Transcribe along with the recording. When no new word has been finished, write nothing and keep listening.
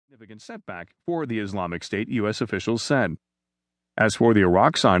Significant setback for the Islamic State, U.S. officials said. As for the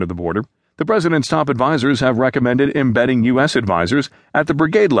Iraq side of the border, the president's top advisors have recommended embedding U.S. advisors at the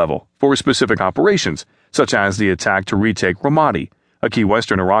brigade level for specific operations, such as the attack to retake Ramadi, a key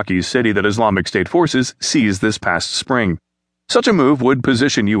western Iraqi city that Islamic State forces seized this past spring. Such a move would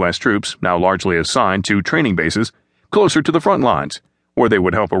position U.S. troops, now largely assigned to training bases, closer to the front lines, where they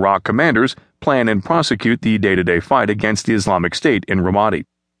would help Iraq commanders plan and prosecute the day-to-day fight against the Islamic State in Ramadi.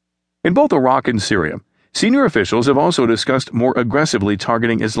 In both Iraq and Syria, senior officials have also discussed more aggressively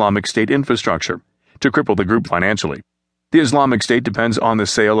targeting Islamic State infrastructure to cripple the group financially. The Islamic State depends on the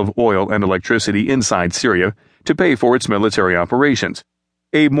sale of oil and electricity inside Syria to pay for its military operations.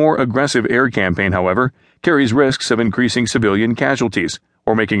 A more aggressive air campaign, however, carries risks of increasing civilian casualties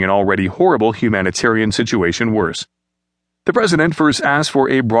or making an already horrible humanitarian situation worse. The president first asked for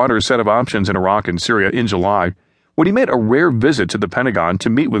a broader set of options in Iraq and Syria in July, when he made a rare visit to the Pentagon to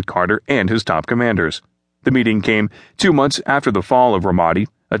meet with Carter and his top commanders. The meeting came 2 months after the fall of Ramadi,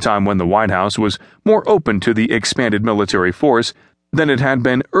 a time when the White House was more open to the expanded military force than it had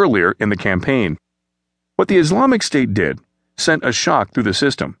been earlier in the campaign. What the Islamic State did sent a shock through the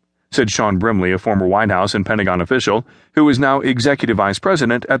system, said Sean Brimley, a former White House and Pentagon official who is now executive vice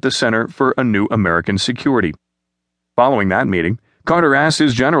president at the Center for a New American Security. Following that meeting, Carter asked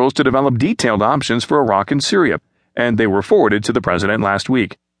his generals to develop detailed options for Iraq and Syria, and they were forwarded to the president last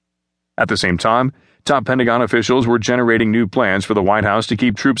week. At the same time, top Pentagon officials were generating new plans for the White House to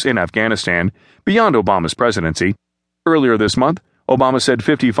keep troops in Afghanistan beyond Obama's presidency. Earlier this month, Obama said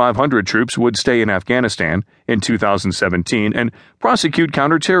 5,500 troops would stay in Afghanistan in 2017 and prosecute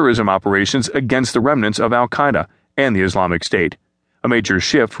counterterrorism operations against the remnants of al-Qaeda and the Islamic State, a major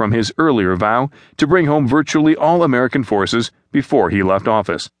shift from his earlier vow to bring home virtually all American forces before he left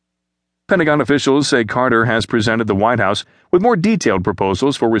office. Pentagon officials say Carter has presented the White House with more detailed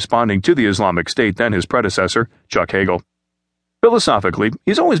proposals for responding to the Islamic State than his predecessor, Chuck Hagel. Philosophically,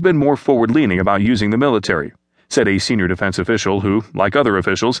 he's always been more forward-leaning about using the military, said a senior defense official who, like other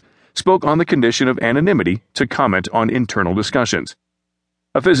officials, spoke on the condition of anonymity to comment on internal discussions.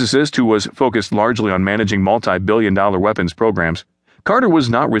 A physicist who was focused largely on managing multi-billion-dollar weapons programs, Carter was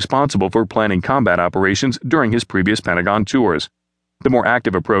not responsible for planning combat operations during his previous Pentagon tours. The more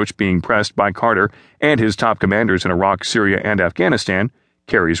active approach being pressed by Carter and his top commanders in Iraq, Syria, and Afghanistan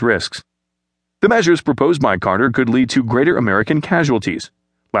carries risks. The measures proposed by Carter could lead to greater American casualties.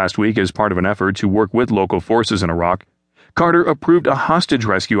 Last week, as part of an effort to work with local forces in Iraq, Carter approved a hostage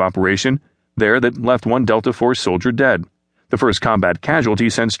rescue operation there that left one Delta Force soldier dead, the first combat casualty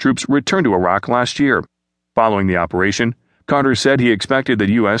since troops returned to Iraq last year. Following the operation, Carter said he expected that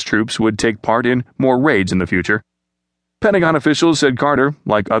U.S. troops would take part in more raids in the future. Pentagon officials said Carter,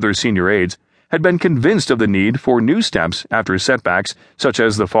 like other senior aides, had been convinced of the need for new steps after setbacks such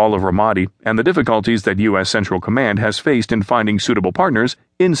as the fall of Ramadi and the difficulties that U.S. Central Command has faced in finding suitable partners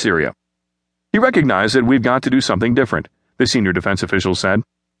in Syria. He recognized that we've got to do something different, the senior defense official said.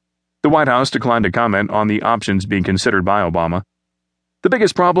 The White House declined to comment on the options being considered by Obama. The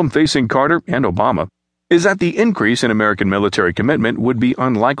biggest problem facing Carter and Obama is that the increase in American military commitment would be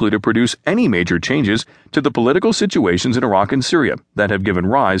unlikely to produce any major changes to the political situations in Iraq and Syria that have given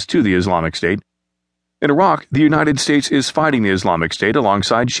rise to the Islamic State. In Iraq, the United States is fighting the Islamic State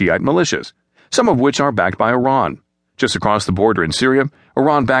alongside Shiite militias, some of which are backed by Iran. Just across the border in Syria,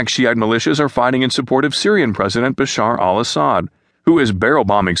 Iran-backed Shiite militias are fighting in support of Syrian President Bashar al-Assad, who is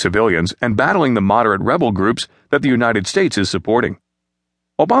barrel-bombing civilians and battling the moderate rebel groups that the United States is supporting.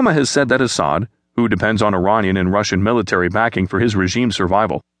 Obama has said that Assad, who depends on Iranian and Russian military backing for his regime's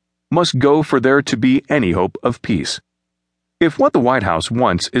survival, must go for there to be any hope of peace. If what the White House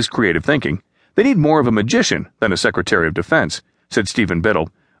wants is creative thinking, they need more of a magician than a Secretary of Defense, said Stephen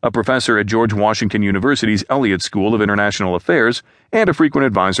Biddle, a professor at George Washington University's Elliott School of International Affairs and a frequent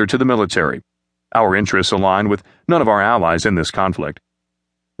advisor to the military. Our interests align with none of our allies in this conflict.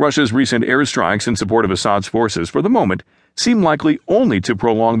 Russia's recent airstrikes in support of Assad's forces, for the moment, seem likely only to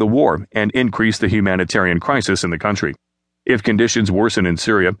prolong the war and increase the humanitarian crisis in the country. If conditions worsen in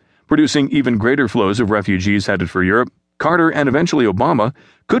Syria, producing even greater flows of refugees headed for Europe, Carter and eventually Obama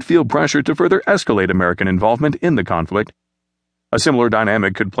could feel pressure to further escalate American involvement in the conflict. A similar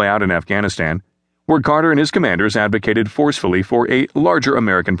dynamic could play out in Afghanistan, where Carter and his commanders advocated forcefully for a larger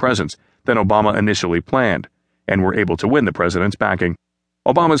American presence than Obama initially planned, and were able to win the president's backing.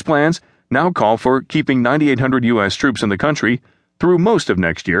 Obama's plans now call for keeping 9,800 U.S. troops in the country through most of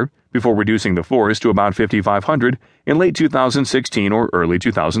next year, before reducing the force to about 5,500 in late 2016 or early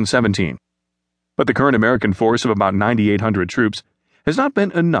 2017. But the current American force of about 9,800 troops has not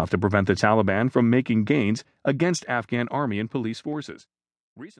been enough to prevent the Taliban from making gains against Afghan army and police forces.